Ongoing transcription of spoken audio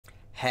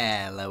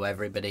Hello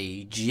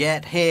everybody,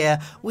 Jet here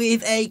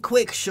with a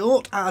quick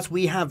short as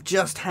we have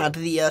just had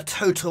the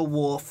Total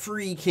War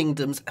Three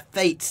Kingdoms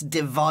Fates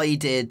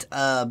Divided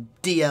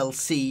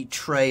DLC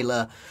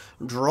trailer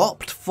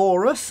dropped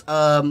for us,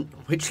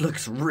 which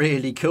looks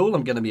really cool,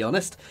 I'm going to be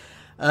honest.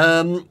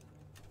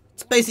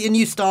 It's basically a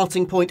new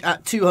starting point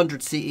at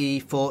 200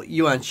 CE for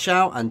Yuan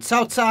Shao and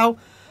Cao Cao.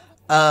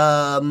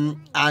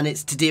 And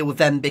it's to deal with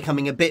them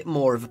becoming a bit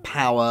more of a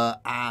power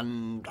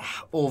and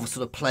all the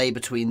sort of play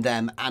between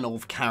them and all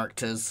the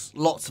characters.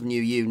 Lots of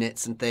new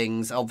units and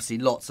things. Obviously,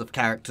 lots of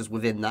characters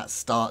within that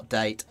start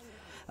date.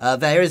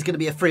 There is going to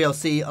be a free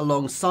LC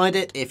alongside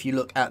it if you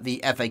look at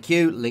the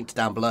FAQ linked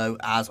down below,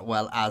 as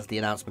well as the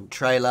announcement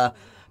trailer.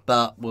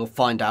 But we'll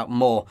find out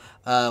more.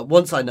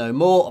 Once I know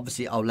more,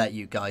 obviously, I'll let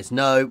you guys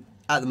know.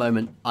 At the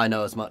moment, I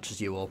know as much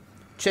as you all.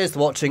 Cheers for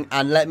watching,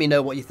 and let me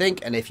know what you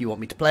think, and if you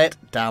want me to play it,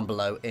 down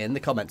below in the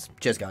comments.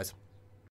 Cheers, guys.